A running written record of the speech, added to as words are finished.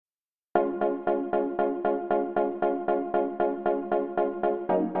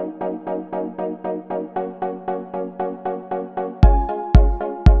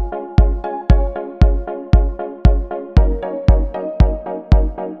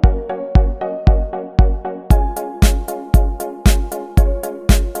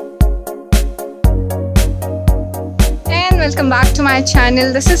welcome back to my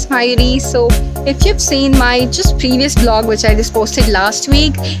channel. This is Mayuri. So if you've seen my just previous vlog which I just posted last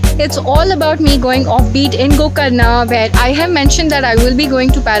week, it's all about me going offbeat in Gokarna, where I have mentioned that I will be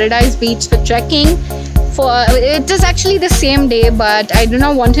going to Paradise Beach for trekking. It is actually the same day, but I do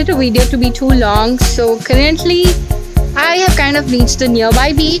not wanted the video to be too long. So currently I have kind of reached the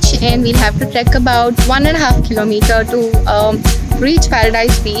nearby beach and we'll have to trek about 1.5 kilometers to reach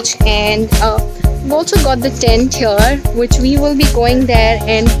Paradise Beach. And we've also got the tent here which we will be going there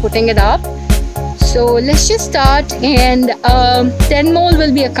and putting it up. So let's just start. And Tenmol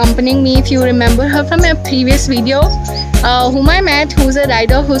will be accompanying me. If you remember her from a previous video, whom I met, who's a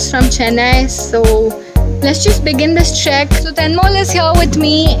rider who's from Chennai. So let's just begin this trek. So Tenmol is here with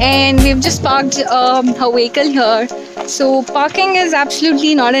me and we've just parked her vehicle here. So parking is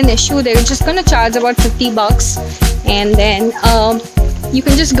absolutely not an issue. They're just gonna charge about $50 and then you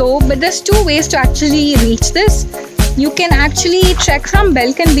can just go. But there's two ways to actually reach this. You can actually trek from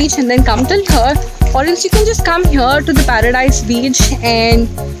Belkan Beach and then come till here, or else you can just come here to the Paradise Beach, and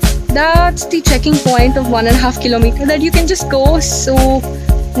that's the trekking point of 1.5 kilometers that you can just go. So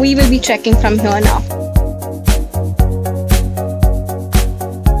we will be trekking from here now.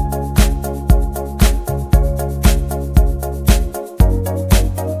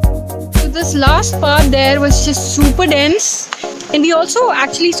 This last part there was just super dense, and we also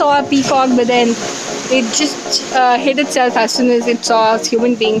actually saw a peacock, but then it just hid itself as soon as it saw us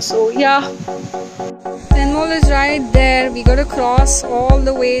human beings. So yeah, Tenmol is right there. We gotta cross all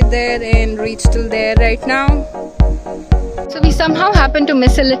the way there and reach till there right now. So we somehow happened to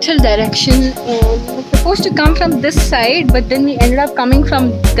miss a little direction. We were supposed to come from this side, but then we ended up coming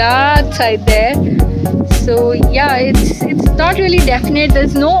from that side there. So yeah, it's not really definite.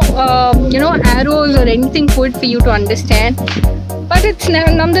 There's no arrows or anything put for you to understand, but it's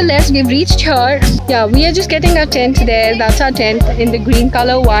nonetheless we've reached here. Yeah, we are just getting our tent there. That's our tent in the green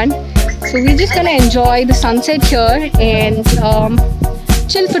color one. So we're just gonna enjoy the sunset here and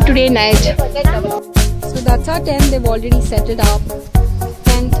chill for today night. So that's our tent. They've already set it up,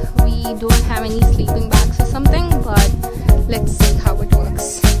 and we don't have any sleeping bags or something, but let's see how it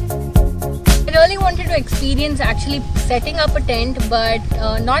works. I really wanted to experience actually setting up a tent, but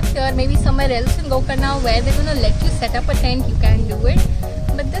not here, maybe somewhere else in Gokarna where they're gonna let you set up a tent. You can do it,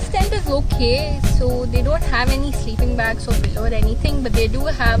 but this tent is okay. So they don't have any sleeping bags or pillow or anything, but they do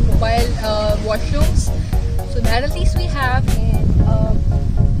have mobile washrooms, so that at least we have. And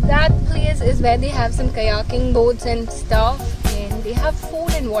that place is where they have some kayaking boats and stuff, and they have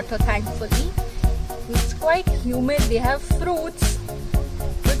food and water, thankfully. It's quite humid. They have fruits,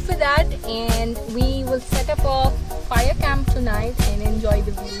 for that, and we will set up a fire camp tonight and enjoy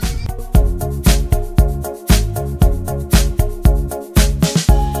the view.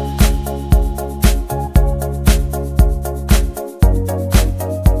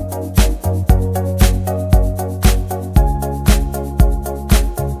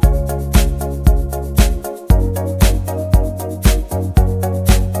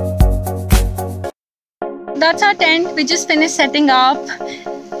 That's our tent. We just finished setting up.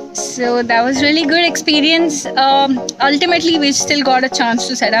 So that was really good experience. Ultimately we still got a chance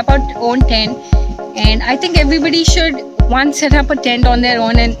to set up our own tent, and I think everybody should once set up a tent on their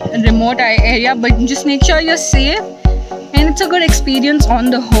own in a remote area, but just make sure you're safe, and it's a good experience on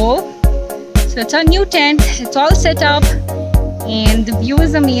the whole. So it's our new tent. It's all set up and the view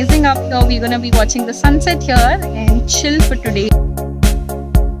is amazing up here. We're gonna be watching the sunset here and chill for today.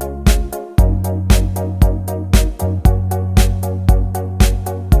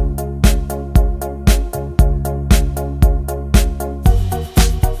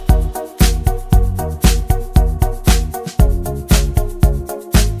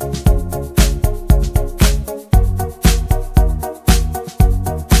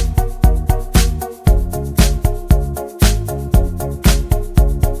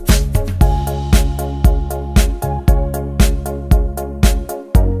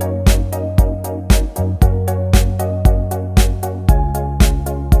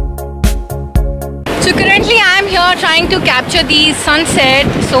 So currently I am here trying to capture the sunset.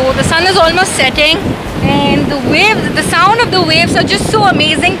 So the sun is almost setting, and the sound of the waves are just so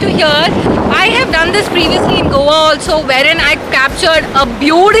amazing to hear. I have done this previously in Goa also, wherein I captured a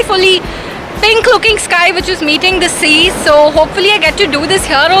beautifully pink looking sky which was meeting the sea. So hopefully I get to do this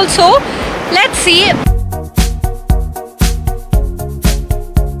here also. Let's see.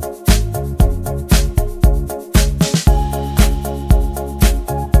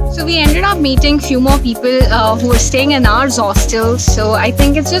 So we ended up meeting few more people who were staying in our hostel. So I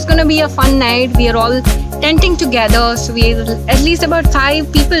think it's just gonna be a fun night. We are all tenting together, so we're at least about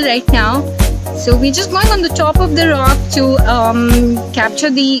 5 people right now. So we're just going on the top of the rock to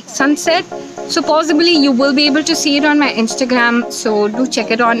capture the sunset. So possibly you will be able to see it on my Instagram. So do check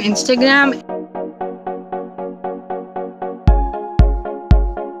it on Instagram.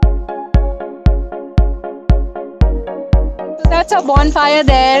 That's a bonfire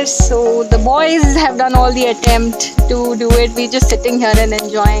there. So the boys have done all the attempt to do it. We're just sitting here and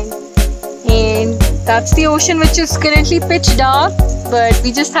enjoying. And that's the ocean, which is currently pitch dark, but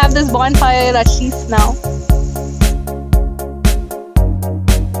we just have this bonfire at least now.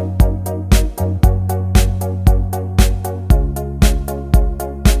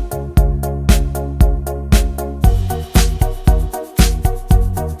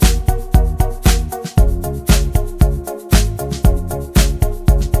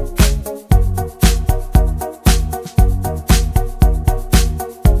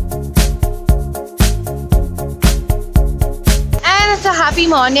 Happy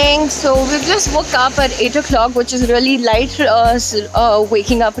morning. So we've just woke up at 8 o'clock, which is really light for us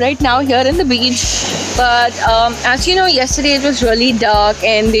waking up right now here in the beach. But as you know, yesterday it was really dark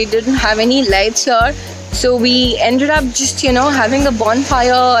and they didn't have any lights here. So we ended up just, having a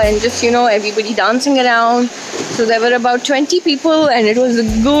bonfire and just, everybody dancing around. So there were about 20 people and it was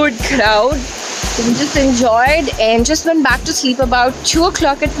a good crowd. So we just enjoyed and just went back to sleep about 2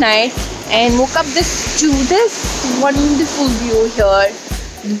 o'clock at night and woke up to this wonderful view here.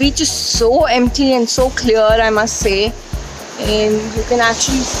 The beach is so empty and so clear, I must say, and you can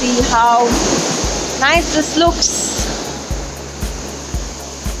actually see how nice this looks.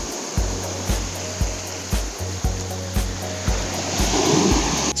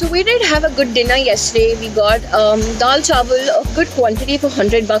 So we did have a good dinner yesterday. We got dal chawal, a good quantity for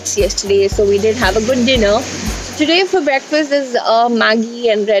 $100 yesterday. So we did have a good dinner. So today for breakfast is Maggie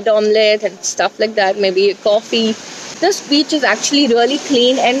and red omelette and stuff like that. Maybe a coffee. This beach is actually really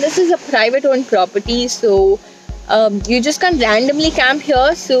clean, and this is a private owned property. So you just can't randomly camp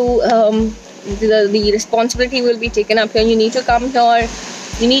here. So the responsibility will be taken up here. You need to come here.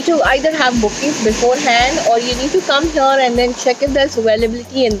 You need to either have bookings beforehand, or you need to come here and then check if there's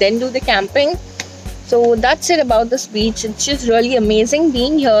availability and then do the camping. So that's it about this beach. It's just really amazing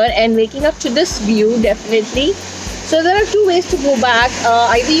being here and waking up to this view, definitely. So there are two ways to go back.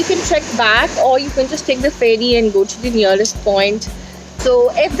 Either you can trek back, or you can just take the ferry and go to the nearest point.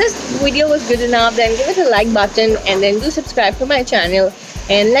 So if this video was good enough, then give it a like button and then do subscribe to my channel.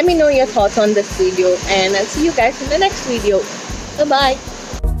 And let me know your thoughts on this video. And I'll see you guys in the next video. Bye-bye.